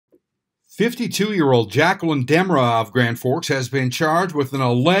52-year-old Jacqueline Demra of Grand Forks has been charged with an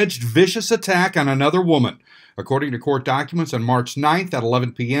alleged vicious attack on another woman. According to court documents, on March 9th at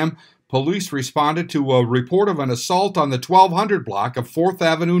 11 p.m., police responded to a report of an assault on the 1200 block of 4th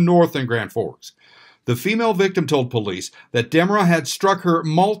Avenue North in Grand Forks. The female victim told police that Demra had struck her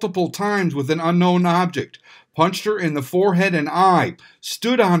multiple times with an unknown object, punched her in the forehead and eye,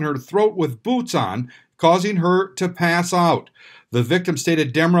 stood on her throat with boots on, causing her to pass out. The victim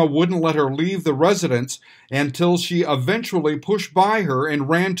stated Demra wouldn't let her leave the residence until she eventually pushed by her and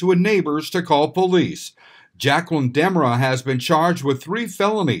ran to a neighbor's to call police. Jacqueline Demra has been charged with 3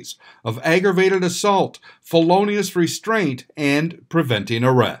 felonies of aggravated assault, felonious restraint, and preventing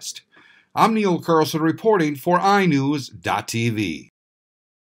arrest. I'm Neil Carlson reporting for iNews.TV.